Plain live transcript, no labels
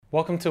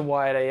Welcome to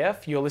Wired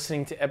AF. You're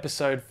listening to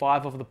episode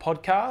 5 of the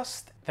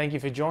podcast. Thank you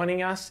for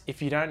joining us.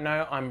 If you don't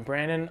know, I'm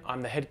Brandon.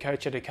 I'm the head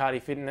coach at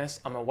Ducati Fitness.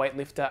 I'm a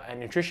weightlifter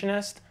and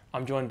nutritionist.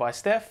 I'm joined by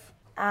Steph.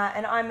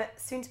 And I'm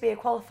soon to be a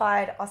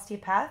qualified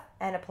osteopath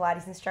and a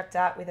Pilates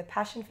instructor with a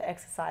passion for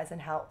exercise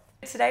and health.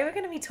 Today we're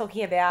going to be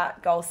talking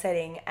about goal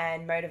setting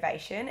and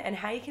motivation and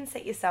how you can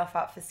set yourself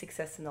up for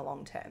success in the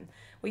long term.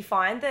 We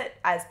find that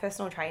as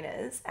personal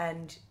trainers,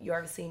 and you're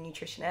obviously a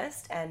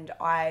nutritionist and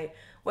I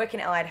work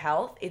in allied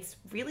health, it's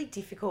really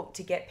difficult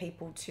to get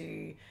people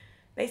to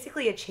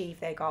basically achieve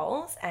their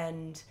goals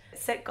and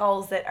set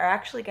goals that are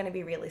actually going to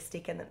be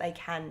realistic and that they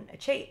can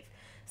achieve.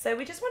 So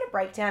we just want to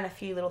break down a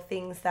few little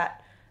things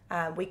that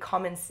we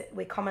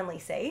commonly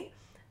see.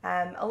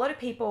 A lot of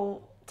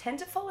people tend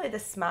to follow the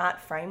SMART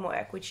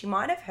framework, which you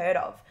might have heard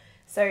of.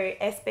 So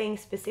S being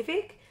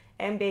specific,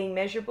 M being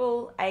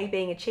measurable, A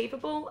being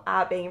achievable,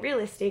 R being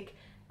realistic,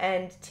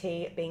 and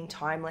T being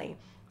timely.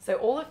 So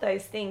all of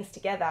those things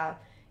together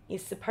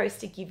is supposed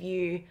to give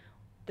you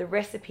the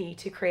recipe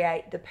to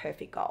create the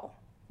perfect goal,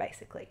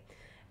 basically.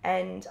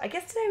 And I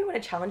guess today we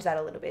want to challenge that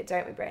a little bit,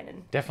 don't we,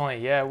 Brandon?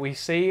 Definitely, yeah. We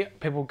see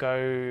people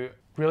go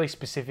really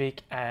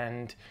specific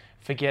and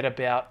forget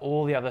about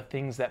all the other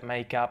things that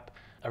make up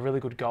a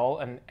really good goal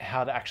and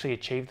how to actually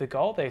achieve the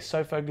goal. They're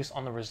so focused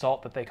on the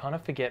result that they kind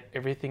of forget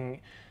everything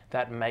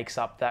that makes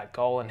up that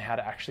goal and how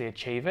to actually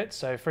achieve it.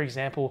 So for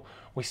example,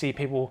 we see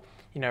people,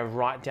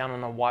 write down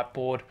on a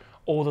whiteboard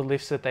all the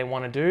lifts that they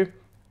want to do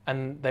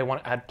and they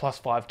want to add plus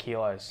 5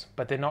 kilos,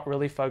 but they're not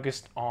really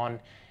focused on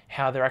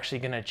how they're actually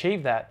going to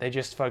achieve that. They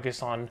just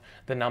focus on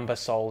the number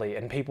solely.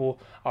 And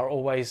people are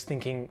always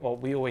thinking, well,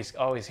 we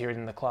always hear it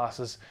in the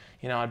classes,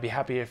 I'd be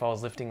happier if I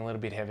was lifting a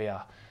little bit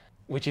heavier,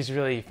 which is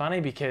really funny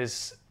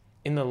because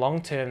in the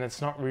long term,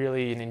 that's not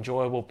really an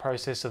enjoyable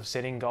process of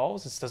setting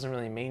goals. It doesn't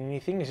really mean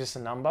anything. It's just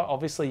a number.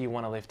 Obviously, you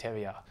want to lift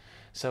heavier.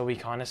 So we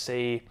kind of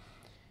see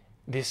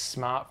this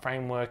SMART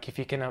framework, if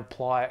you can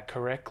apply it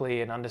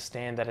correctly and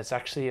understand that it's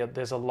actually,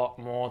 there's a lot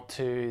more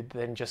to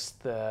than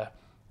just the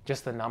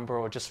number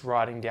or just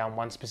writing down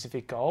one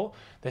specific goal.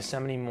 There's so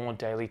many more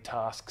daily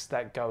tasks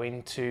that go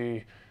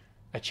into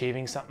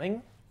achieving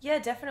something. Yeah,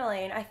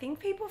 definitely. And I think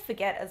people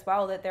forget as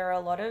well that there are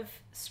a lot of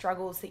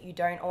struggles that you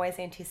don't always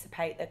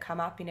anticipate that come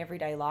up in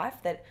everyday life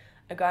that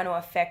are going to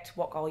affect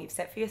what goal you've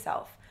set for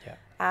yourself.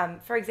 Yeah.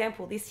 For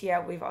example, this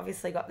year we've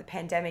obviously got the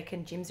pandemic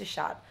and gyms are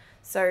shut.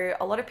 So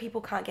a lot of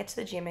people can't get to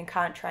the gym and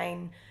can't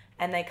train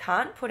and they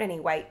can't put any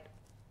weight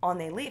on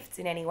their lifts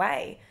in any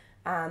way.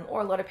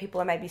 Or a lot of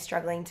people are maybe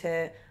struggling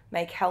to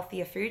make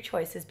healthier food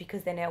choices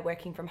because they're now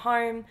working from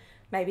home.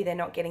 Maybe they're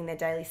not getting their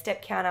daily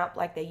step count up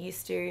like they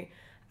used to.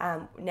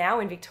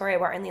 Now in Victoria,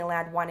 we're only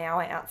allowed 1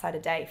 hour outside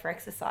a day for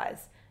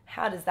exercise.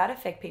 How does that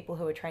affect people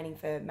who are training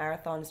for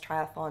marathons,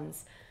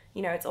 triathlons?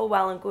 It's all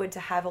well and good to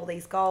have all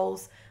these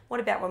goals. What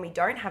about when we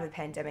don't have a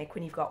pandemic,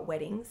 when you've got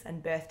weddings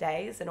and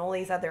birthdays and all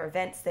these other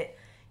events that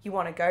you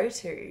want to go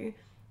to?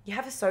 You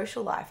have a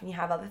social life and you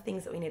have other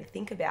things that we need to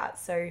think about.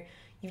 So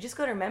you've just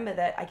got to remember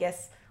that, I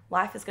guess,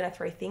 life is going to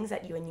throw things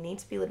at you and you need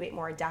to be a little bit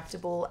more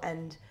adaptable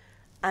and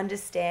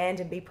understand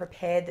and be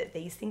prepared that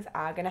these things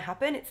are going to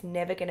happen. It's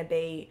never going to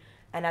be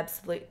an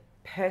absolute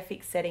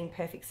perfect setting,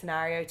 perfect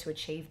scenario to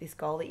achieve this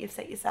goal that you've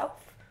set yourself.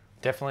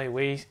 Definitely.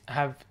 We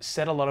have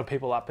set a lot of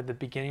people up at the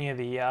beginning of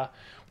the year.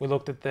 We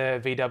looked at the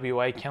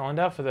VWA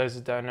calendar. For those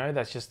that don't know,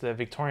 that's just the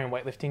Victorian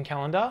weightlifting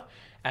calendar.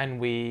 And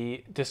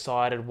we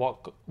decided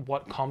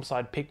what comps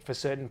I'd pick for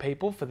certain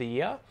people for the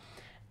year.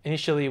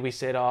 Initially, we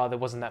said, there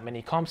wasn't that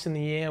many comps in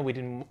the year. We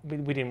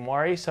didn't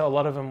worry. So a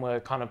lot of them were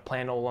kind of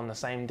planned all on the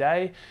same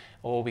day,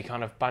 or we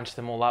kind of bunched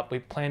them all up. We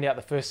planned out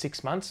the first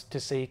 6 months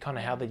to see kind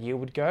of how the year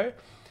would go.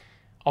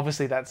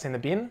 Obviously, that's in the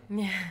bin.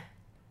 Yeah.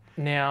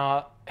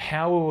 Now,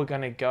 how we were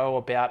going to go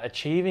about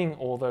achieving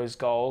all those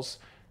goals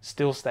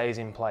still stays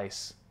in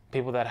place.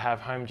 People that have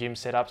home gym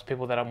setups,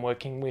 people that I'm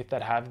working with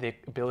that have the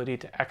ability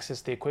to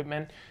access the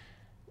equipment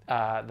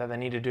that they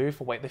need to do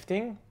for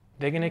weightlifting,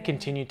 they're going to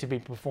continue to be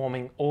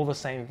performing all the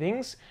same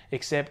things,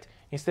 except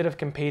instead of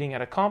competing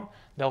at a comp,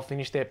 they'll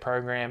finish their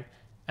program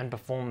and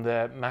perform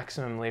the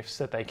maximum lifts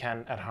that they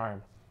can at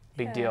home.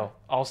 Big deal.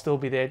 I'll still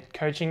be there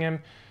coaching them.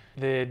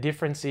 The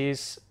difference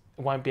is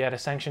won't be at a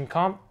sanctioned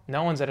comp.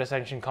 No one's at a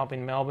sanctioned comp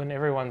in Melbourne.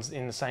 Everyone's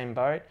in the same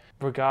boat.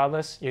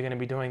 Regardless, you're going to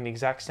be doing the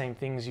exact same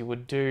things you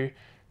would do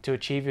to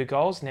achieve your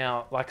goals.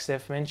 Now, like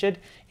Steph mentioned,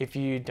 if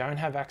you don't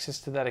have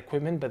access to that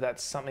equipment, but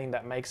that's something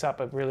that makes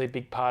up a really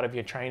big part of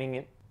your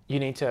training, you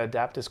need to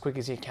adapt as quick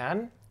as you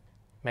can.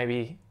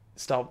 Maybe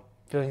stop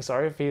feeling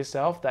sorry for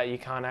yourself that you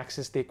can't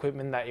access the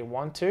equipment that you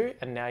want to,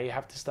 and now you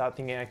have to start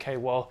thinking, okay,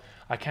 well,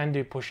 I can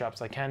do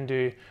push-ups, I can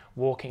do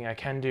walking, I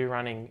can do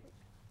running.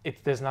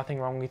 There's nothing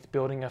wrong with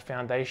building a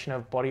foundation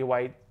of body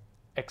weight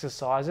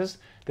exercises.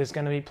 There's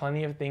going to be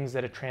plenty of things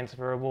that are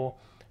transferable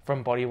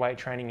from body weight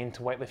training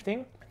into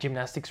weightlifting.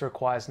 Gymnastics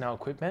requires no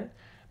equipment.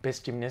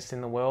 Best gymnasts in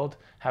the world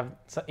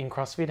in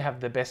CrossFit have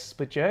the best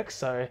split jerks.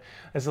 So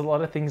there's a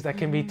lot of things that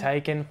can be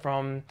taken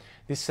from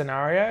this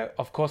scenario.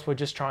 Of course, we're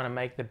just trying to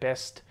make the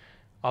best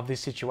of this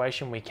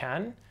situation we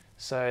can.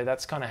 So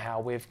that's kind of how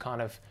we've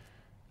kind of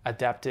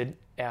adapted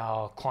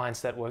our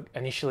clients that were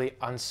initially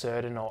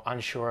uncertain or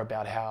unsure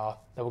about how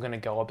they were going to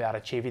go about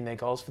achieving their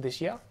goals for this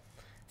year.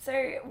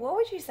 So what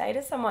would you say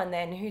to someone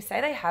then who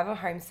say they have a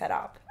home set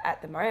up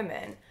at the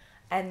moment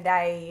and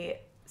they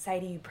say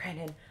to you,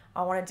 Brandon,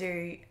 I want to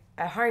do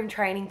a home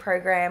training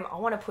program. I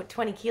want to put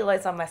 20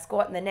 kilos on my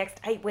squat in the next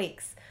 8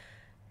 weeks.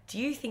 Do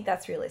you think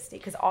that's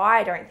realistic? Because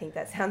I don't think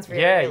that sounds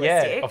really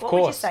realistic. Yeah, of what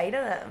course. would you say to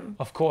them?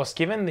 Of course,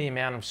 given the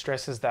amount of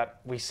stresses that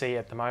we see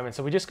at the moment,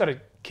 so we just got to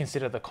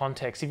consider the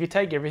context. If you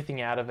take everything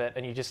out of it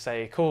and you just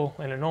say, cool,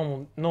 in a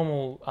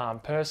normal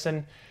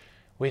person,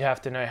 we'd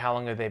have to know how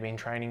long have they been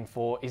training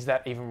for. Is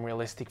that even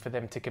realistic for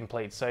them to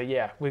complete? So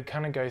yeah, we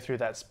kind of go through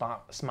that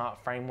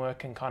smart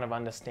framework and kind of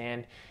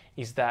understand,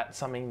 is that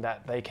something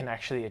that they can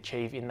actually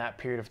achieve in that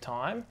period of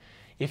time?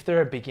 If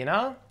they're a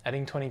beginner,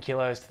 adding 20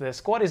 kilos to their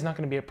squat is not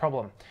going to be a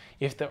problem.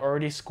 If they're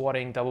already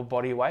squatting double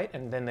body weight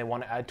and then they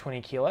want to add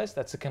 20 kilos,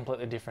 that's a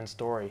completely different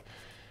story.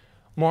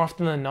 More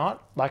often than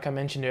not, like I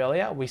mentioned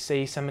earlier, we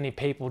see so many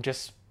people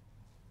just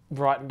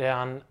write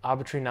down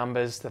arbitrary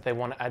numbers that they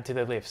want to add to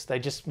their lifts. They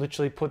just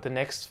literally put the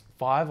next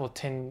 5 or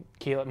 10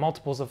 kilo,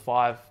 multiples of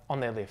 5 on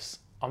their lifts.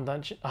 I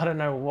don't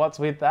know what's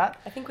with that.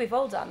 I think we've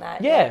all done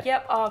that. Yeah. Like,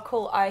 yep. Oh,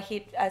 cool. I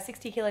hit a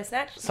 60 kilo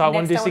snatch. So I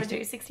want to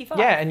do 65.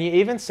 Yeah, and you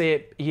even see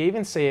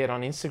it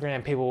on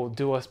Instagram. People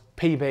do a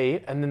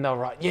PB and then they'll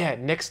write, yeah,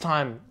 next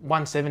time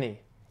 170.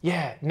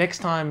 Yeah, next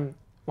time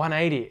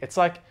 180. It's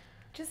like,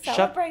 just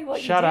celebrate what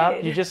you did. Shut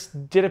up. You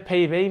just did a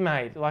PB,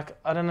 mate. Like,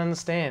 I don't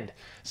understand.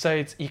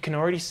 So you can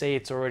already see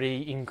it's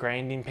already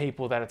ingrained in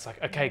people that it's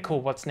like, okay,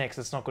 cool, what's next?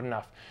 It's not good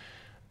enough.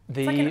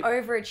 It's like an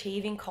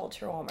overachieving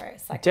culture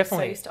almost. Like,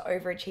 definitely. We're so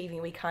used to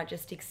overachieving, we can't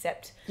just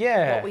accept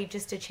Yeah. what we've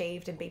just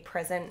achieved and be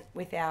present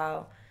with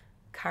our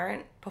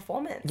current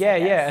performance. Yeah,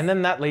 yeah. And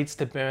then that leads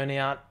to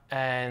burnout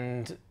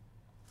and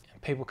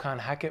people can't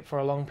hack it for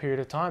a long period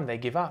of time. They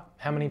give up.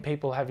 How many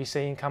people have you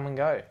seen come and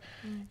go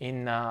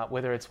in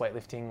whether it's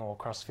weightlifting or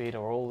CrossFit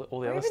or all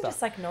the other even stuff?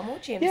 Just like normal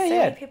gyms. Yeah, so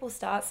yeah. many people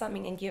start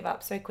something and give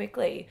up so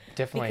quickly.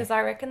 Definitely. Because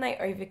I reckon they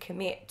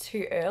overcommit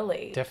too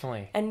early.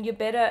 Definitely. And you're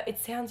better, it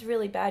sounds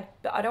really bad,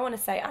 but I don't want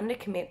to say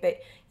undercommit,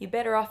 but you're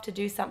better off to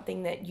do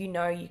something that you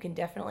know you can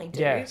definitely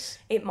do. Yes.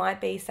 It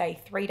might be, say,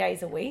 3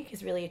 days a week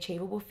is really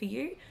achievable for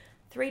you.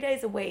 3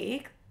 days a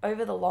week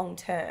over the long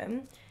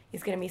term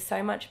is going to be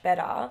so much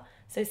better.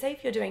 So say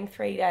if you're doing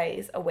 3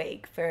 days a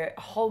week for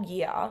a whole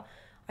year,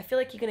 I feel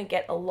like you're going to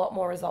get a lot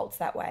more results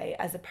that way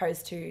as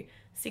opposed to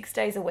 6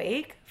 days a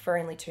week for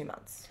only 2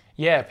 months.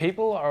 Yeah,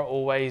 people are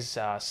always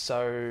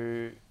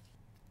they're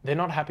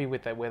not happy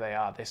with where they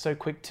are. They're so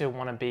quick to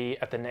want to be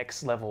at the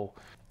next level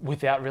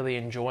without really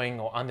enjoying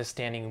or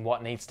understanding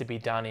what needs to be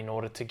done in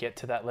order to get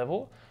to that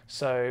level.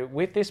 So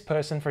with this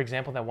person, for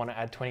example, that want to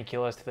add 20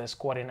 kilos to their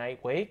squat in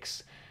 8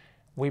 weeks,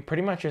 we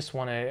pretty much just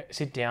want to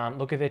sit down,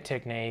 look at their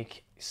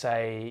technique,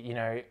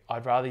 say,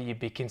 I'd rather you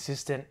be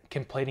consistent,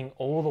 completing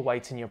all the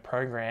weights in your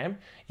program.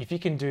 If you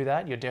can do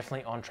that, you're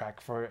definitely on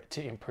track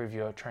to improve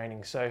your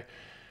training. So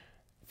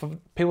for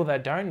people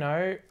that don't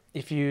know,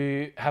 if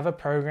you have a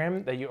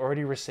program that you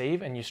already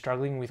receive and you're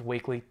struggling with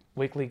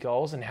weekly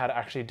goals and how to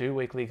actually do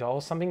weekly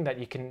goals, something that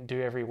you can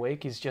do every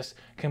week is just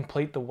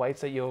complete the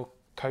weights that your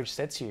coach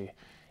sets you.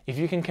 If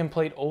you can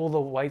complete all the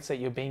weights that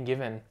you're being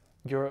given,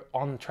 you're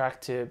on track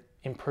to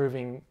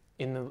improving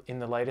in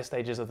the later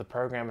stages of the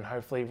program and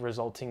hopefully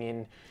resulting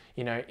in,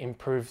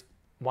 improved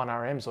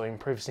 1RMs or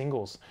improved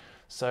singles.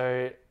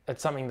 So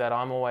it's something that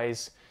I'm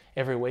always,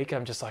 every week,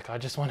 I'm just like, I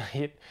just want to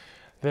hit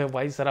the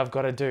weights that I've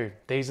got to do.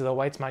 These are the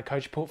weights my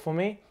coach put for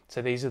me.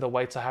 So these are the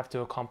weights I have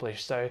to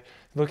accomplish. So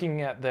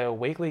looking at the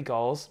weekly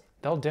goals,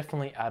 they'll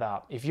definitely add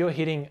up. If you're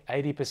hitting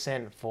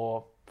 80%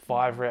 for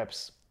 5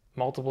 reps,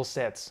 multiple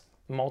sets,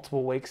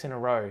 multiple weeks in a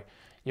row,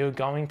 you're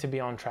going to be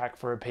on track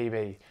for a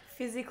PB.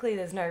 Physically,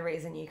 there's no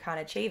reason you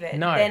can't achieve it.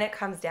 No. Then it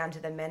comes down to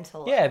the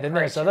mental. Yeah, then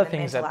there's other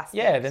things that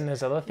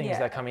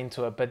Yeah. come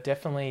into it. But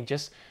definitely,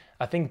 just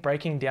I think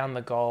breaking down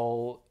the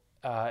goal,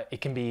 it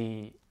can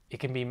be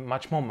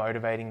much more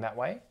motivating that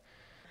way.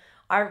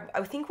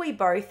 I think we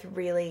both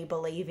really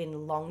believe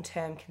in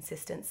long-term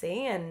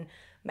consistency and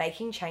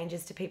making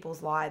changes to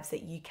people's lives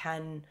that you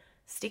can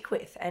stick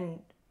with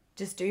and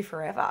just do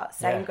forever.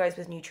 Same goes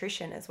with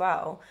nutrition as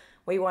well.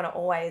 We want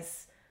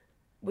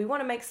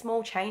to make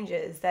small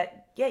changes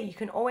that, you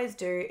can always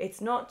do. It's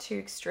not too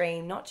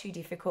extreme, not too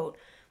difficult,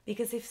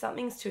 because if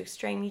something's too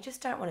extreme, you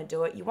just don't want to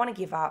do it. You want to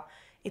give up.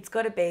 It's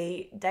got to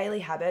be daily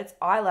habits.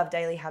 I love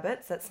daily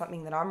habits. That's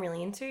something that I'm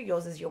really into.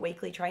 Yours is your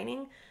weekly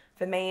training.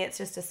 For me, it's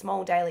just a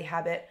small daily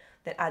habit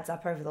that adds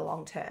up over the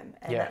long term.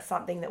 And that's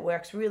something that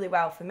works really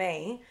well for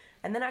me.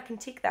 And then I can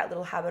tick that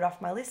little habit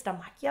off my list. I'm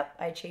like, yep,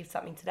 I achieved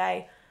something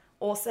today.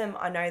 Awesome.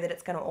 I know that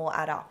it's going to all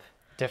add up.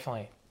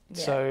 Definitely.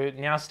 Yeah. So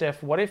now,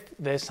 Steph, what if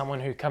there's someone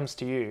who comes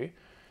to you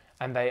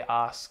and they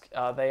ask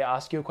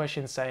you a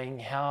question saying,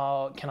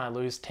 how can I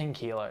lose 10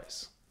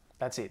 kilos?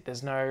 That's it.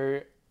 There's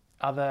no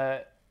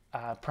other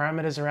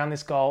parameters around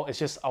this goal. It's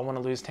just, I want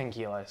to lose 10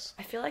 kilos.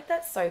 I feel like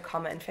that's so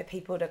common for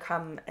people to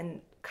come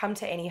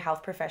to any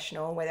health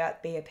professional, whether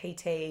it be a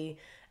PT,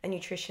 a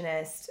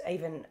nutritionist,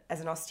 even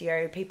as an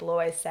osteo, people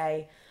always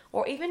say,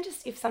 or even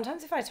just if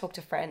I talk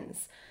to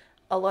friends,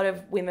 a lot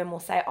of women will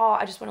say, oh,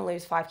 I just want to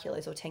lose 5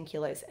 kilos or 10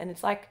 kilos. And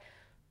it's like,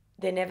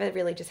 they're never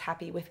really just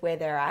happy with where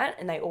they're at,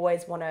 and they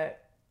always want to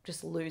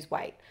just lose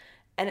weight.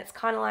 And it's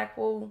kind of like,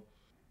 well,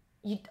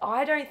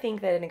 I don't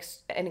think that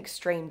an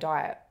extreme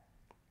diet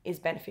is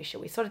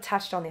beneficial. We sort of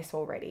touched on this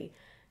already.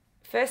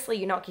 Firstly,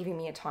 you're not giving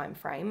me a time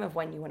frame of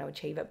when you want to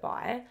achieve it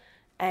by.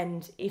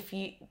 And if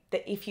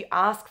you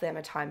ask them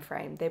a time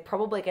frame, they're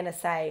probably going to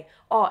say,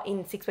 oh,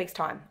 in 6 weeks'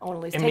 time, I want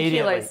to lose 10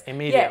 kilos.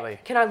 Immediately. Yeah,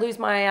 can I lose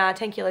my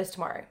 10 kilos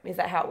tomorrow? Is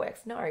that how it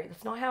works? No,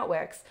 that's not how it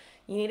works.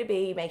 You need to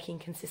be making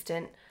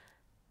consistent,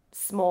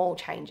 small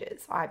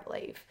changes, I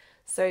believe.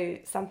 So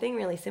something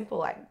really simple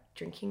like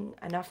drinking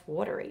enough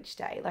water each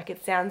day. Like,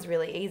 it sounds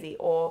really easy.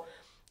 Or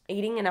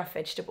eating enough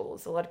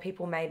vegetables. A lot of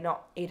people may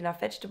not eat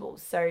enough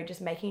vegetables. So just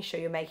making sure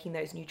you're making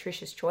those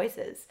nutritious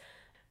choices.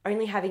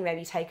 Only having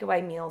maybe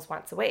takeaway meals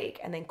once a week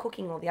and then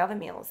cooking all the other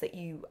meals that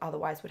you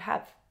otherwise would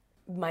have.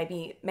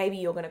 Maybe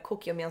you're going to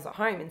cook your meals at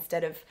home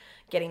instead of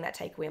getting that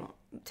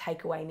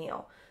takeaway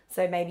meal.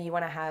 So maybe you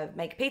want to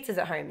make pizzas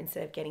at home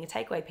instead of getting a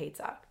takeaway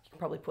pizza. You can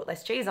probably put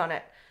less cheese on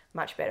it,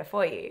 much better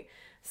for you.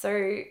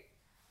 So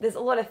there's a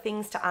lot of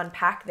things to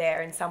unpack there.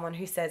 And someone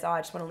who says, oh,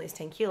 I just want to lose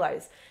 10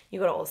 kilos,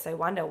 you've got to also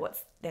wonder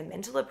what's their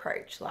mental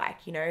approach like,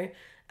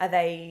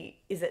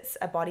 is it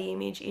a body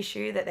image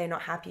issue that they're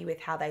not happy with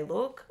how they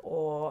look,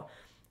 or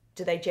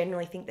do they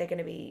genuinely think they're going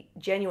to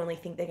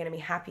be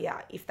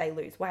happier if they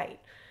lose weight?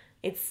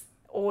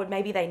 Or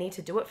maybe they need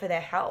to do it for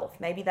their health.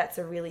 Maybe that's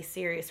a really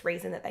serious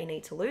reason that they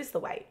need to lose the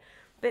weight.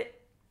 But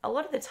a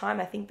lot of the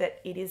time, I think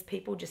that it is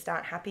people just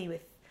aren't happy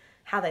with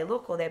how they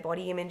look, or their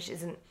body image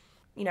isn't,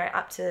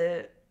 up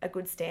to a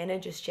good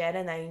standard just yet,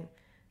 and they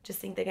just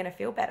think they're going to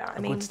feel better.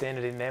 A good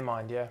standard in their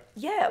mind, yeah.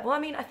 Yeah,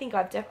 well, I think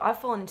I've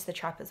fallen into the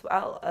trap as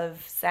well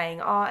of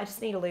saying, oh, I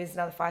just need to lose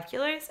another 5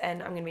 kilos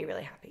and I'm going to be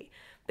really happy.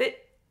 But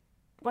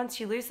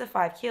once you lose the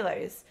 5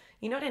 kilos,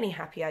 you're not any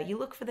happier. You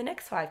look for the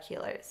next 5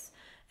 kilos.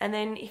 And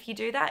then if you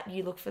do that,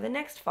 you look for the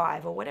next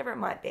 5 or whatever it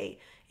might be.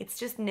 It's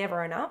just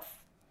never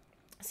enough.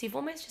 So you've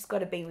almost just got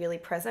to be really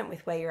present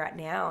with where you're at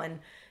now and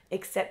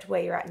accept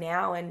where you're at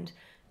now. And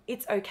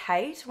it's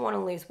okay to want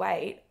to lose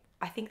weight.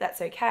 I think that's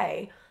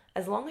okay,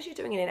 as long as you're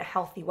doing it in a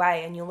healthy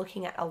way and you're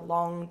looking at a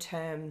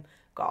long-term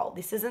goal.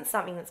 This isn't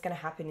something that's going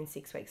to happen in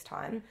 6 weeks'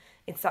 time.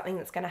 It's something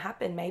that's going to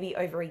happen maybe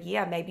over a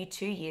year, maybe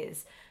 2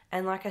 years.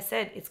 And like I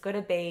said, it's got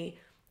to be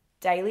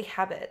daily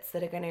habits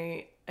that are going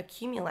to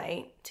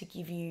accumulate to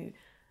give you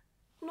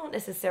not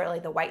necessarily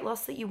the weight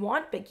loss that you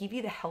want, but give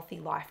you the healthy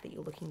life that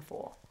you're looking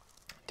for.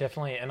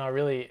 Definitely. And I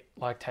really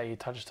liked how you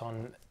touched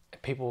on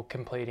people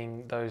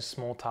completing those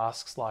small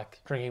tasks like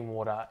drinking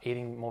water,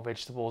 eating more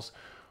vegetables,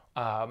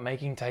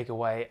 making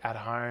takeaway at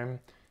home.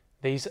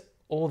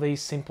 All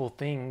these simple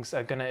things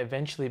are going to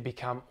eventually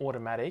become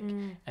automatic,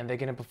 and they're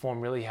going to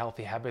perform really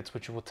healthy habits,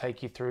 which will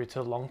take you through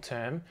to long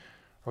term,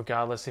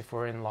 regardless if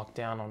we're in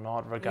lockdown or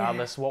not,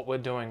 regardless what we're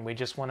doing. We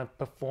just want to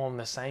perform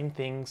the same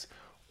things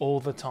all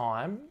the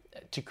time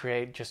to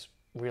create just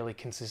really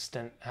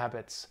consistent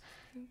habits,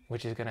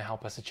 which is going to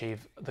help us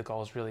achieve the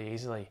goals really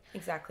easily.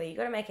 Exactly. You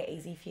got to make it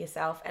easy for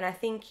yourself. And I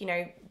think,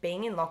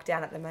 being in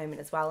lockdown at the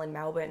moment as well in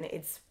Melbourne,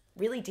 it's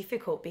really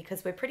difficult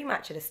because we're pretty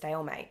much at a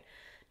stalemate.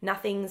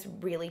 Nothing's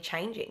really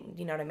changing.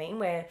 You know what I mean?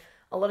 Where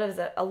a lot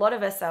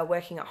of us are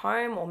working at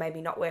home or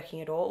maybe not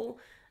working at all.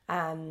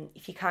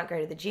 If you can't go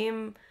to the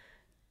gym,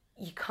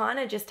 you kind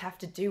of just have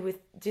to do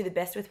the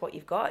best with what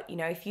you've got.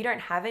 If you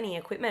don't have any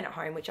equipment at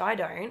home, which I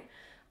don't,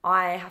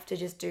 I have to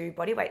just do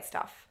bodyweight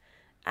stuff.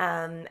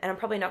 And I'm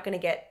probably not going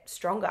to get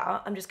stronger.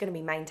 I'm just going to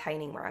be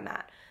maintaining where I'm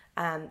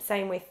at.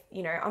 Same with,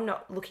 I'm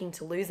not looking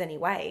to lose any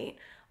weight.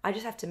 I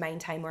just have to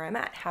maintain where I'm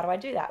at. How do I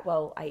do that?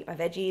 Well, I eat my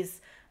veggies,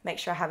 make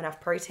sure I have enough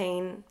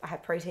protein. I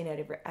have protein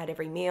at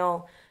every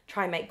meal,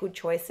 try and make good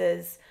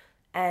choices.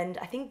 And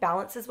I think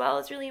balance as well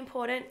is really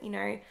important,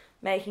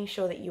 making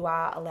sure that you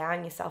are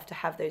allowing yourself to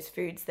have those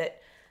foods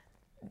that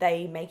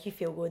they make you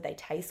feel good, they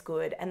taste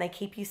good, and they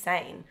keep you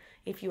sane.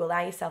 If you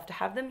allow yourself to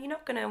have them, you're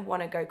not going to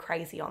want to go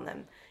crazy on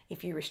them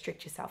if you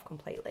restrict yourself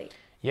completely.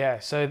 Yeah,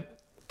 so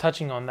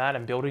touching on that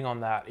and building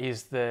on that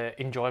is the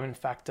enjoyment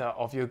factor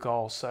of your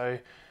goals. So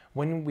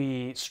when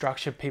we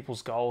structure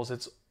people's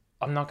goals,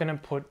 I'm not going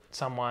to put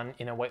someone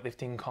in a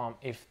weightlifting comp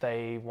if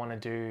they want to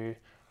do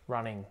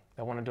running,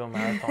 they want to do a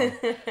marathon.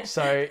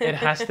 So it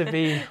has to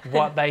be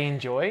what they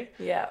enjoy.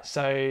 Yeah.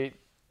 So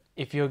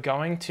if you're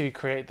going to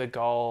create the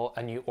goal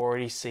and you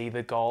already see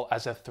the goal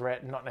as a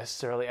threat, not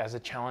necessarily as a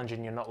challenge,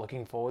 and you're not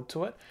looking forward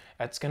to it,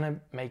 it's going to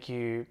make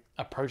you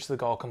approach the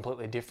goal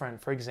completely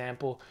different. For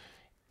example,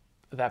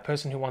 that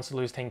person who wants to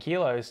lose 10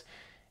 kilos,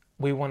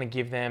 we want to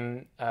give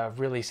them a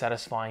really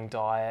satisfying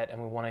diet, and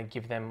we want to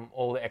give them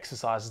all the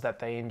exercises that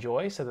they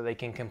enjoy so that they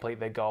can complete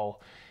their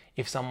goal.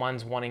 If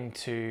someone's wanting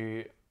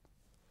to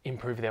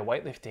improve their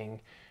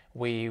weightlifting,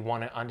 we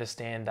want to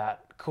understand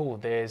that, cool,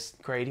 there's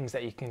gradings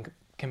that you can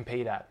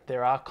compete at.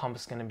 There are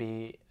comps going to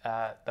be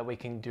that we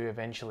can do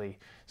eventually.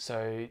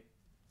 So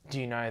do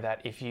you know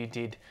that if you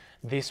did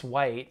this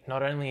weight,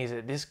 not only is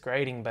it this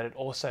grading, but it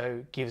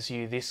also gives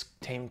you this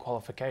team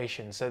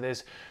qualification. So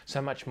there's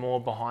so much more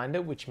behind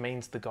it, which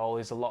means the goal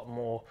is a lot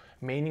more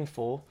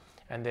meaningful,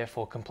 and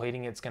therefore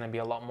completing it's going to be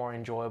a lot more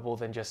enjoyable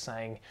than just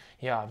saying,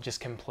 yeah, I've just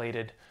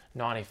completed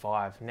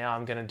 95. Now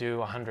I'm going to do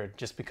 100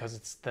 just because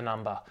it's the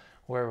number,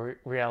 where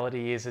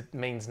reality is it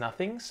means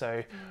nothing.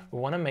 So we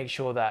want to make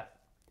sure that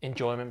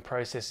enjoyment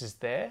process is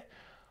there.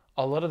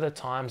 A lot of the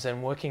times,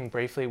 and working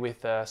briefly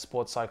with a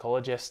sports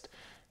psychologist,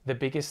 the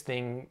biggest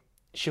thing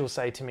she'll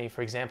say to me,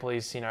 for example,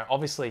 is,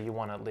 obviously you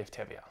want to lift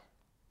heavier,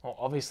 or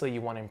obviously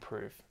you want to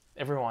improve.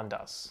 Everyone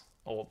does,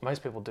 or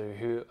most people do,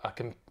 who are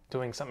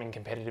doing something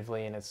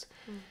competitively, and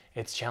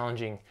it's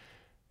challenging.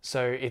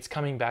 So it's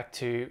coming back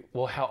to,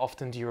 well, how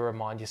often do you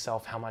remind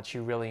yourself how much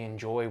you really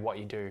enjoy what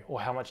you do? Or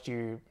how much do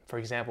you, for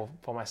example,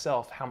 for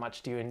myself, how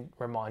much do you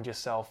remind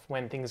yourself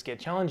when things get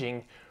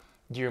challenging?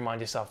 Do you remind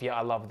yourself, yeah,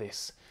 I love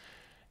this?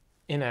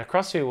 In a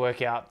CrossFit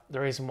workout, the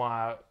reason why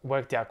I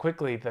worked out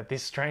quickly that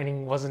this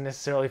training wasn't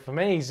necessarily for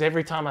me is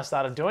every time I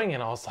started doing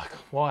it, I was like,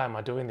 why am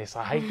I doing this?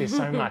 I hate this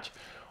so much.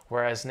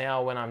 Whereas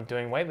now when I'm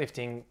doing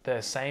weightlifting, the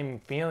same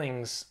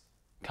feelings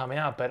come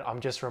out, but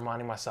I'm just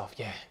reminding myself,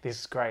 yeah,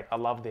 this is great. I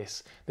love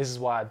this. This is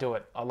why I do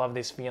it. I love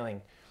this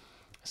feeling.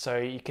 So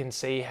you can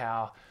see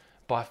how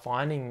by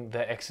finding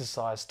the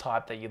exercise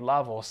type that you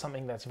love, or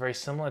something that's very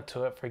similar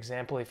to it, for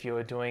example, if you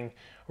were doing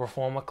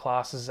reformer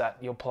classes at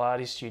your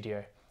Pilates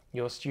studio,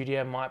 your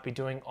studio might be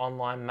doing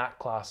online mat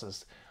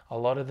classes. A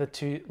lot of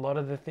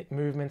the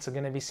movements are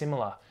going to be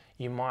similar.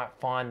 You might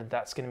find that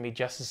that's going to be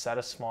just as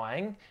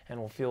satisfying and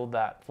will fill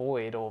that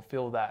void or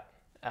fill that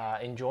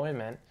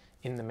enjoyment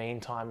in the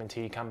meantime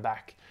until you come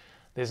back.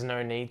 There's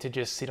no need to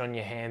just sit on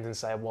your hands and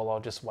say, well,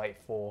 I'll just wait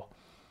for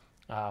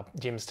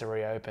gyms to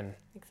reopen.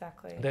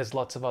 Exactly. There's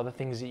lots of other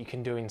things that you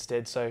can do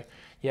instead. So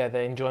yeah, the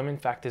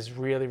enjoyment factor is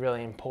really,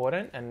 really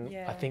important, and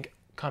I think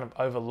kind of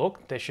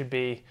overlooked. There should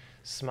be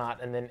SMART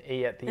and then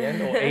E at the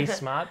end, or E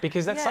SMART,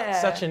 because that's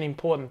such an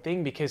important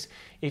thing. Because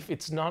if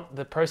it's not,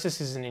 the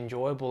process isn't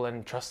enjoyable,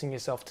 and trusting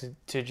yourself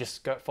to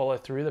just follow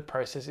through the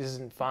process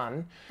isn't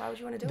fun, why would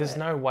you want to do there's it?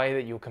 no way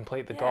that you'll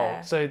complete the goal.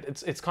 So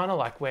it's kind of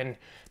like when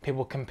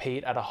people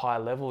compete at a high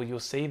level, you'll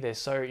see they're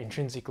so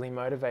intrinsically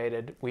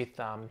motivated with,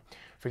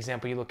 for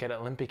example, you look at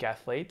Olympic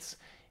athletes,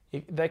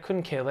 they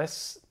couldn't care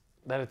less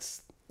that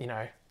it's,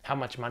 how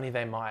much money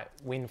they might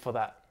win for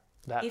that.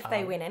 If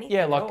they win anything.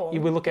 Yeah, like at all.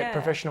 we look at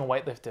professional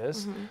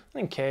weightlifters, I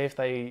don't care if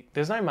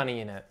there's no money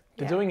in it.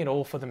 They're doing it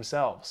all for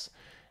themselves.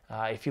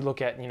 If you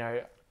look at,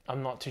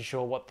 I'm not too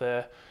sure what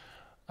the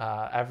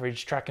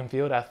average track and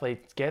field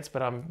athlete gets,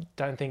 but I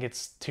don't think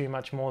it's too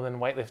much more than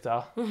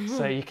weightlifter.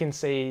 So you can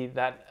see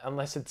that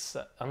unless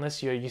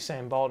you're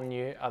Usain Bolt and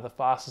you are the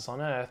fastest on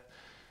earth,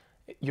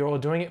 you're all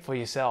doing it for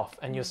yourself,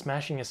 and you're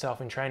smashing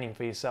yourself in training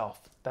for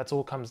yourself. That's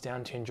all comes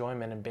down to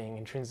enjoyment and being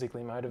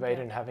intrinsically motivated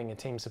and having a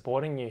team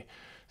supporting you.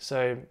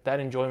 So that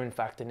enjoyment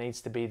factor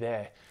needs to be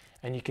there.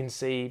 And you can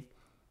see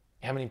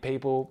how many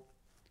people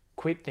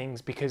quit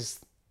things because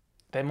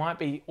they might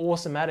be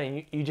awesome at it,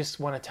 and you just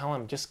want to tell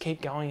them, just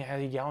keep going how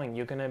you're going.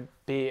 You're going to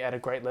be at a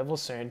great level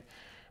soon.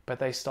 But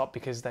they stop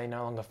because they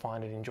no longer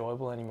find it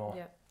enjoyable anymore.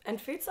 Yeah. And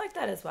food's like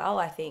that as well,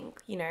 I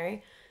think.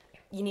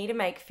 You need to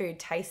make food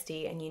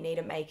tasty, and you need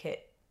to make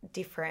it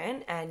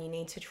different, and you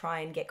need to try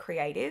and get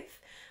creative.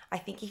 I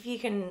think if you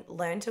can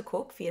learn to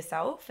cook for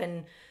yourself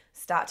and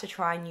start to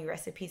try new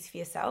recipes for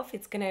yourself,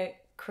 it's going to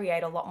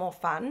create a lot more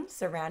fun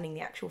surrounding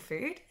the actual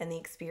food and the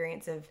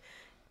experience of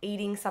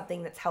eating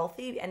something that's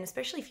healthy. And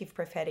especially if you've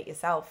prepared it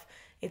yourself,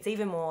 it's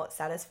even more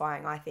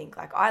satisfying, I think.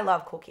 Like, I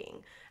love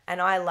cooking,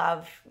 and I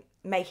love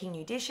making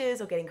new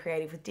dishes or getting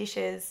creative with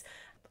dishes.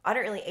 I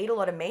don't really eat a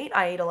lot of meat.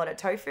 I eat a lot of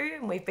tofu,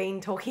 and we've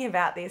been talking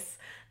about this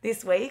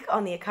week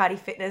on the Akati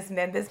Fitness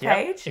members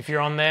page. If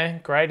you're on there,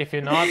 great. If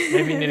you're not,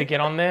 maybe you need to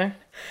get on there.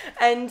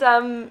 And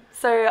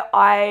so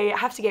I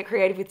have to get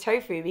creative with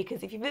tofu,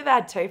 because if you've never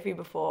had tofu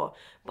before,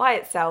 by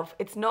itself,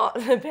 it's not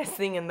the best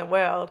thing in the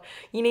world.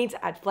 You need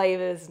to add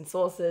flavors and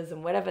sauces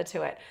and whatever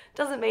to it.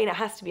 Doesn't mean it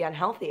has to be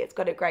unhealthy. It's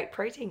got a great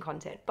protein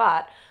content,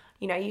 but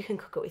you can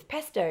cook it with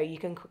pesto, you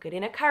can cook it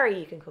in a curry,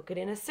 you can cook it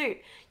in a soup,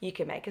 you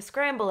can make a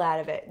scramble out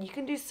of it. You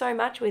can do so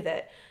much with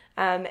it.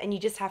 And you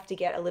just have to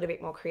get a little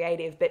bit more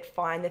creative, but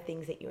find the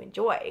things that you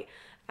enjoy.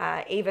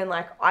 Even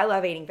like, I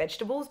love eating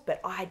vegetables,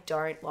 but I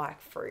don't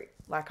like fruit.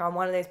 Like, I'm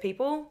one of those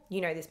people,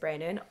 this,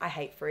 Brandon, I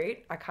hate fruit.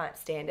 I can't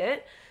stand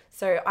it.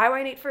 So I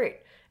won't eat fruit.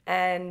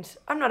 And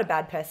I'm not a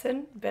bad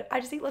person, but I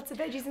just eat lots of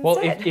veggies instead. Well,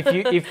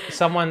 if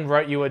someone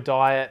wrote you a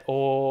diet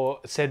or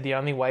said the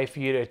only way for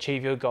you to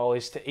achieve your goal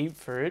is to eat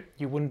fruit,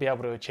 you wouldn't be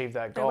able to achieve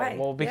that goal.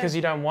 Well, because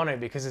you don't want to,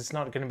 because it's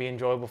not going to be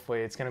enjoyable for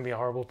you. It's going to be a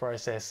horrible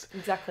process.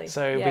 Exactly.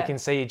 So we can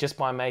see just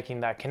by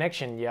making that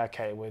connection,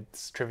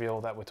 it's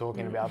trivial that we're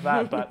talking about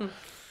that, but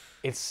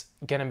it's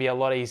going to be a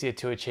lot easier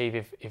to achieve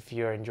if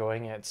you're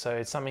enjoying it. So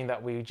it's something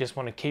that we just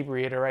want to keep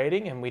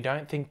reiterating, and we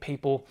don't think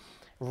people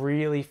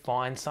really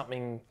find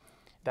something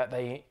that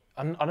they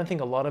I don't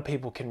think a lot of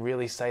people can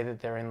really say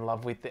that they're in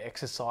love with the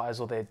exercise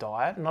or their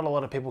diet. Not a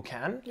lot of people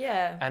can.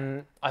 Yeah.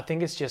 And I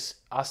think it's just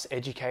us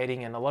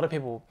educating, and a lot of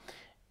people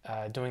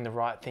doing the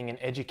right thing and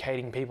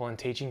educating people and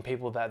teaching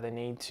people that they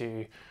need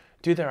to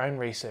do their own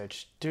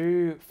research.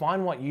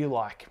 Find what you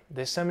like.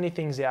 There's so many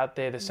things out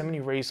there. There's so many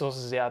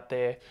resources out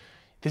there.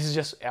 This is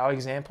just our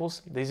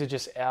examples. These are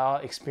just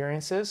our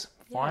experiences.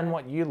 Find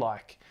what you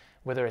like,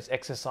 whether it's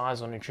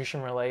exercise or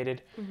nutrition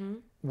related.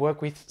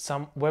 Work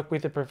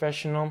with a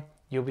professional.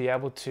 You'll be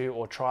able to,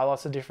 or try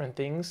lots of different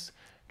things.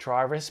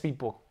 Try a recipe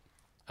book.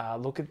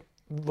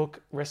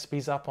 Look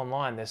recipes up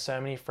online. There's so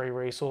many free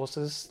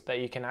resources that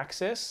you can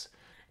access.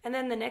 And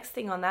then the next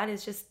thing on that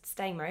is just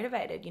staying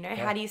motivated.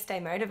 How do you stay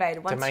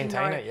motivated? Once to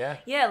maintain it, yeah.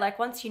 Yeah, like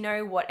once you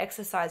know what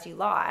exercise you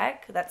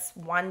like, that's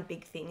one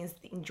big thing, is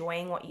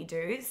enjoying what you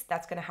do.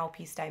 That's going to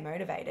help you stay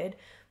motivated.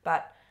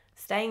 But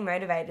staying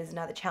motivated is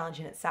another challenge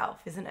in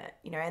itself, isn't it?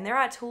 And there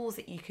are tools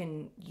that you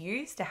can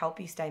use to help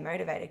you stay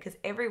motivated, because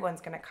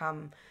everyone's going to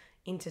come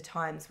into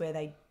times where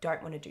they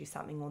don't want to do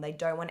something, or they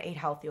don't want to eat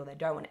healthy, or they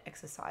don't want to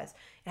exercise.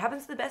 It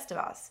happens to the best of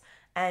us.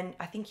 And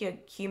I think you're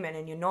human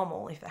and you're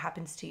normal if it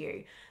happens to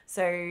you.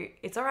 So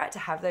it's all right to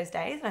have those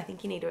days. And I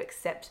think you need to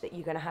accept that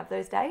you're going to have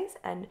those days.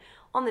 And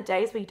on the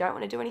days where you don't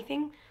want to do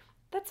anything,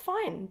 that's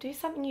fine. Do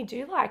something you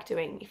do like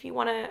doing. If you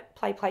want to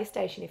play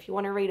PlayStation, if you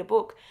want to read a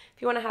book,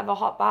 if you want to have a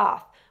hot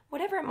bath,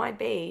 whatever it might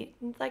be,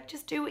 like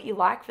just do what you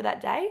like for that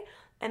day.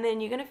 And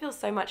then you're going to feel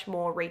so much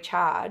more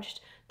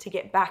recharged to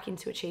get back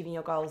into achieving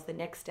your goals the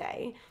next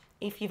day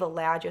if you've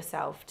allowed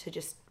yourself to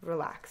just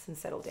relax and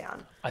settle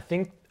down. I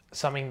think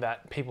something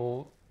that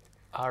people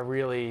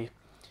really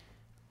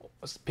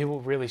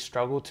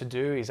struggle to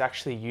do is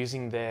actually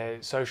using their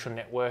social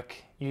network,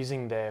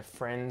 using their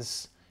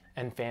friends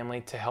and family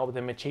to help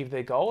them achieve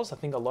their goals. I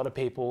think a lot of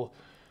people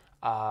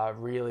are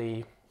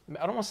really,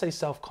 I don't want to say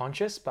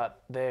self-conscious, but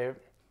they're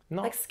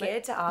not like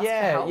scared to ask for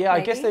help. Yeah,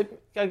 maybe?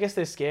 I guess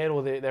they're scared,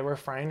 or they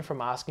refrain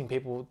from asking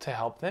people to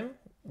help them,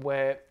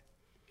 where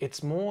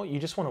it's more you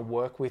just want to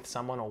work with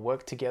someone or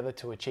work together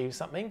to achieve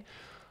something.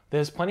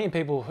 There's plenty of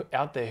people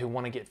out there who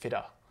want to get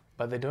fitter,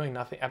 but they're doing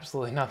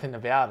absolutely nothing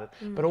about it.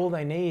 But all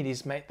they need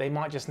is, they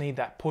might just need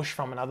that push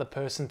from another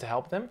person to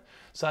help them.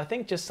 So I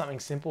think just something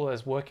simple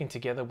as working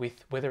together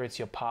with, whether it's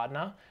your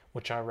partner,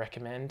 which I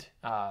recommend,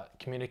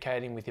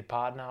 communicating with your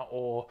partner,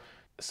 or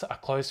a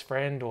close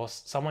friend, or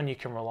someone you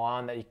can rely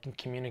on that you can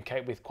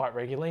communicate with quite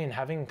regularly, and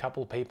having a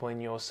couple of people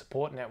in your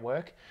support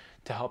network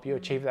to help you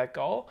achieve that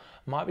goal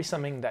might be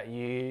something that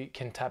you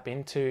can tap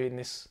into in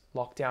this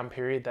lockdown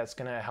period that's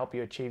going to help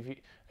you achieve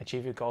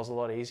your goals a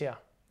lot easier.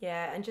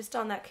 Yeah, and just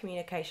on that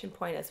communication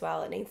point as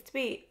well, it needs to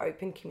be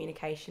open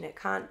communication. It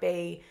can't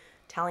be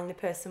telling the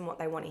person what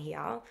they want to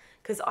hear,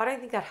 because I don't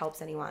think that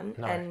helps anyone.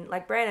 No. And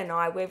like Brandon and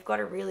I,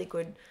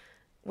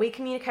 we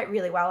communicate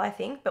really well, I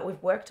think, but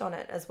we've worked on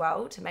it as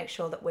well to make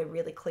sure that we're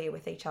really clear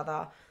with each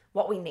other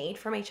what we need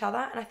from each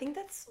other. And I think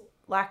that's,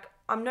 like,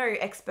 I'm no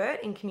expert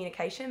in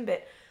communication,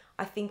 but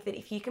I think that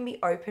if you can be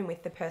open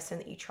with the person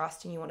that you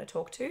trust and you want to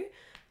talk to,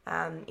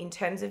 in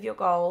terms of your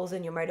goals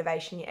and your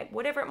motivation,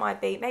 whatever it might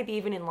be, maybe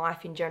even in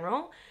life in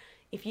general,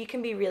 if you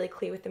can be really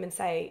clear with them and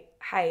say,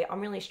 hey,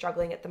 I'm really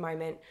struggling at the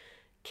moment.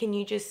 Can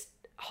you just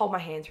hold my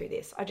hand through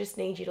this? I just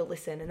need you to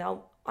listen. And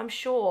I'm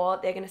sure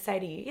they're going to say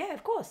to you, yeah,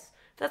 of course.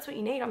 If that's what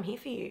you need, I'm here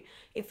for you.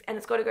 And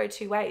it's got to go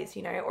two ways,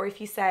 Or if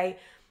you say,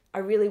 I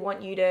really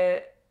want you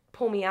to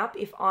pull me up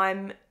if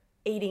I'm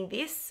eating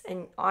this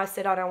and I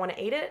said I don't want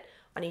to eat it,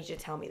 I need you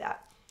to tell me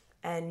that.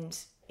 And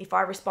if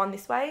I respond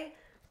this way,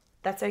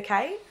 that's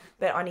okay,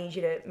 but I need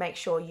you to make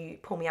sure you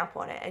pull me up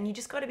on it. And you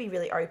just got to be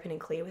really open and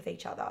clear with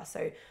each other.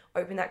 So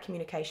open that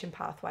communication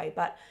pathway.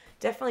 But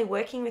definitely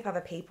working with other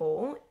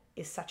people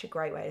is such a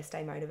great way to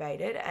stay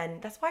motivated.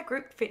 And that's why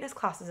group fitness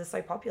classes are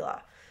so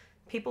popular.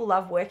 People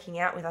love working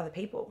out with other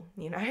people,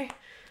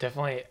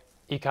 Definitely,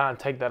 you can't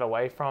take that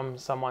away from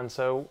someone.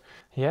 So,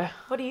 yeah.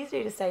 What do you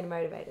do to stay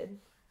motivated?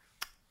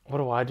 What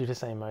do I do to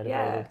stay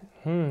motivated?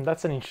 Yeah.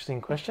 That's an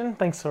interesting question.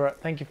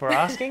 Thank you for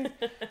asking.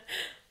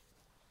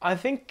 I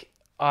think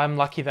I'm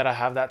lucky that I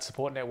have that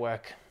support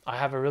network. I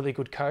have a really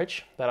good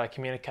coach that I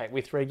communicate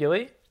with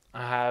regularly.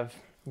 I have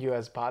you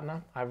as a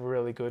partner. I have a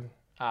really good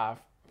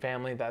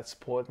family that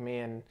support me,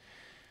 and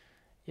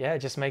it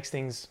just makes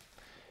things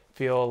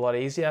feel a lot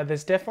easier.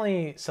 There's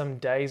definitely some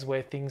days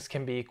where things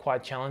can be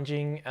quite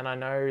challenging, and I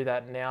know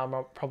that now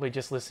I'm probably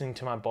just listening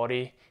to my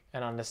body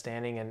and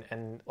understanding,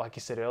 and like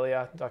you said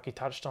earlier, like you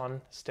touched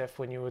on, Steph,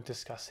 when you were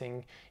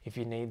discussing if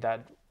you need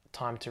that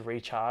time to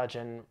recharge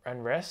and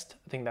rest.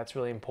 I think that's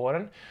really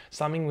important.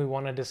 Something we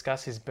want to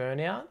discuss is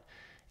burnout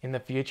in the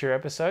future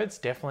episodes.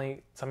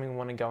 Definitely something we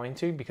want to go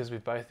into, because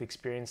we've both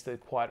experienced it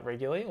quite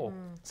regularly, or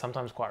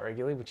sometimes quite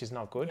regularly, which is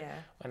not good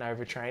when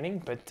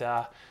overtraining. But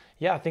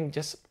I think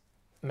just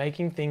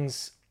making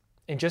things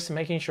and just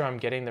making sure I'm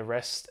getting the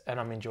rest and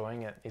I'm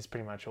enjoying it is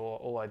pretty much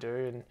all I do.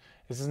 And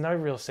there's no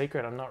real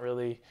secret.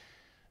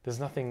 There's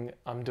nothing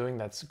I'm doing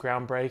that's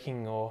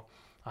groundbreaking, or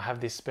I have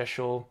this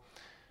special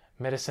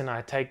medicine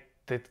I take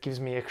that gives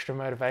me extra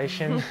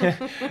motivation.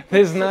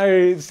 There's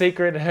no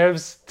secret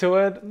herbs to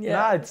it.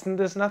 Yeah. No,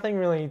 there's nothing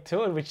really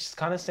to it, which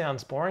kind of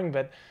sounds boring,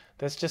 but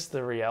that's just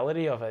the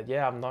reality of it.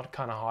 Yeah, I'm not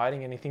kind of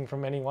hiding anything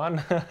from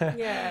anyone.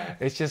 Yeah.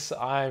 It's just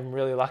I'm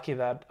really lucky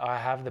that I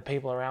have the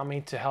people around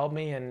me to help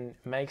me, and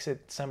makes it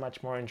so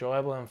much more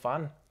enjoyable and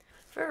fun.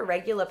 For a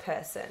regular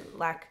person,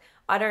 like,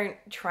 I don't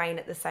train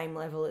at the same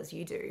level as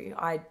you do.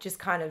 I just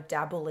kind of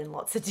dabble in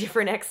lots of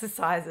different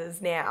exercises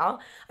now.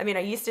 I mean, I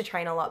used to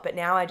train a lot, but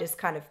now I just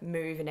kind of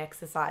move and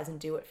exercise and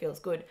do what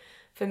feels good.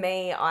 For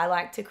me, I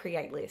like to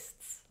create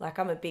lists. Like,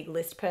 I'm a big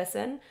list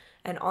person,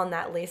 and on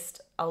that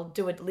list, I'll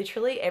do it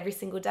literally every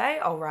single day.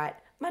 I'll write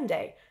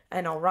Monday,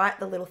 and I'll write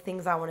the little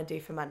things I want to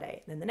do for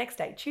Monday. And then the next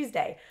day,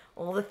 Tuesday,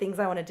 all the things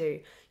I want to do.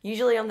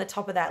 Usually on the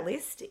top of that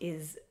list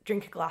is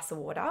drink a glass of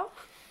water.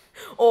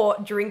 Or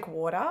drink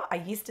water. I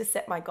used to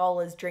set my goal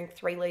as drink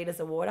 3 liters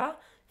of water.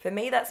 For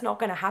me, that's not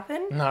going to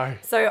happen. No.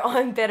 So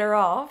I'm better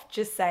off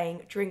just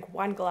saying drink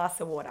 1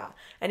 glass of water.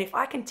 And if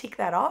I can tick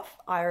that off,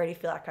 I already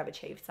feel like I've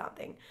achieved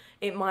something.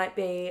 It might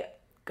be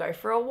go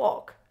for a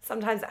walk.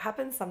 Sometimes it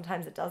happens,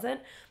 sometimes it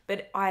doesn't.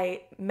 But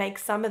I make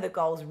some of the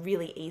goals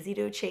really easy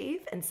to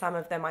achieve, and some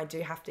of them I do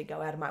have to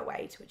go out of my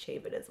way to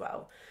achieve it as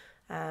well.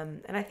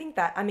 And I think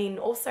that, I mean,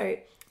 also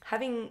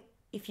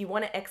if you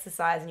want to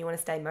exercise and you want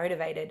to stay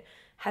motivated,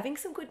 having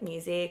some good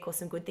music or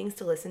some good things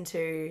to listen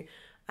to,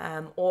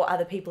 or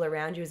other people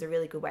around you, is a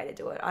really good way to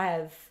do it. I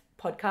have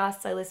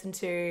podcasts I listen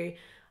to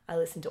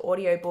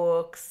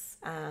audiobooks.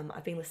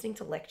 I've been listening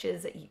to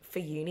lectures for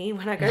uni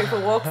when I go for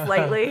walks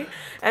lately,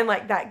 and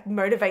like that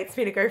motivates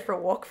me to go for a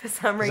walk for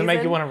some reason. Does it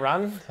make you want to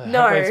run?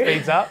 No. Hopefully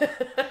it speeds up.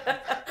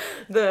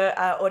 The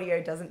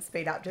audio doesn't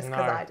speed up just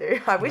because I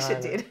do. I wish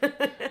it did.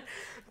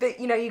 But,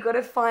 you got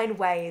to find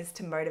ways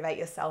to motivate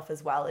yourself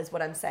as well, is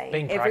what I'm saying.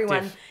 Being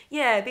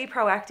proactive. Be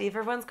proactive.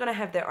 Everyone's going to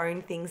have their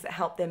own things that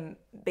help them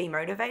be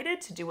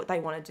motivated to do what they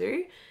want to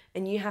do.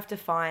 And you have to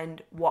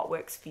find what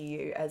works for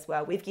you as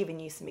well. We've given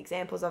you some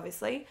examples,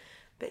 obviously.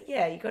 But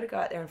yeah, you got to go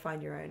out there and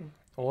find your own.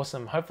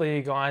 Awesome. Hopefully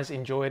you guys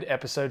enjoyed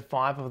episode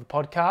 5 of the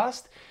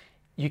podcast.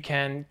 You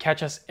can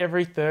catch us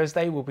every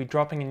Thursday. We'll be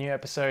dropping a new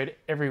episode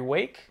every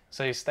week,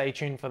 so stay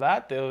tuned for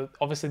that.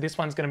 Obviously, this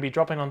one's going to be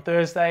dropping on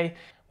Thursday.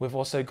 We've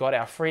also got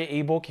our free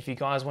ebook if you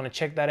guys want to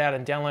check that out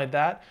and download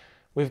that.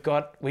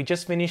 We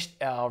just finished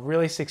our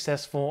really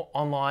successful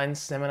online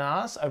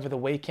seminars over the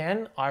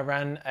weekend.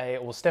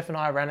 Steph and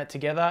I ran it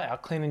together, our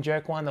clean and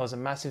jerk one. That was a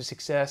massive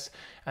success.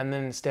 And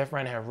then Steph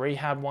ran her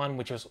rehab one,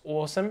 which was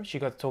awesome. She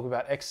got to talk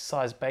about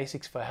exercise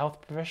basics for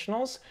health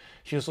professionals.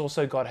 She's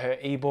also got her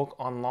ebook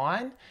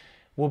online.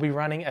 We'll be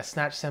running a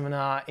Snatch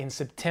seminar in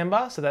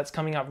September, so that's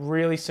coming up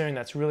really soon.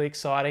 That's really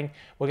exciting.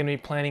 We're going to be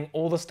planning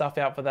all the stuff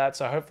out for that,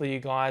 so hopefully you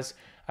guys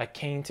are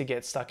keen to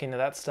get stuck into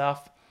that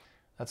stuff.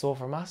 That's all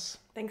from us.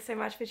 Thanks so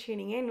much for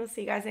tuning in. We'll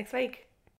see you guys next week.